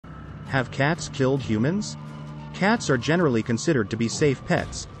Have cats killed humans? Cats are generally considered to be safe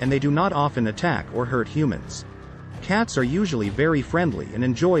pets, and they do not often attack or hurt humans. Cats are usually very friendly and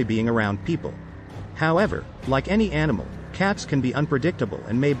enjoy being around people. However, like any animal, cats can be unpredictable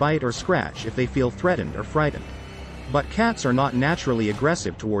and may bite or scratch if they feel threatened or frightened. But cats are not naturally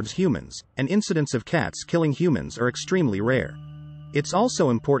aggressive towards humans, and incidents of cats killing humans are extremely rare. It's also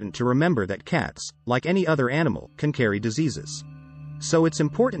important to remember that cats, like any other animal, can carry diseases. So it's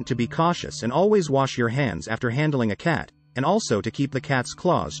important to be cautious and always wash your hands after handling a cat, and also to keep the cat's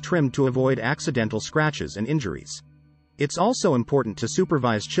claws trimmed to avoid accidental scratches and injuries. It's also important to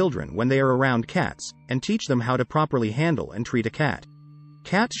supervise children when they are around cats, and teach them how to properly handle and treat a cat.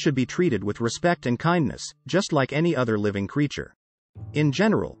 Cats should be treated with respect and kindness, just like any other living creature. In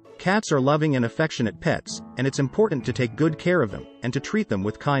general, cats are loving and affectionate pets, and it's important to take good care of them, and to treat them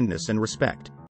with kindness and respect.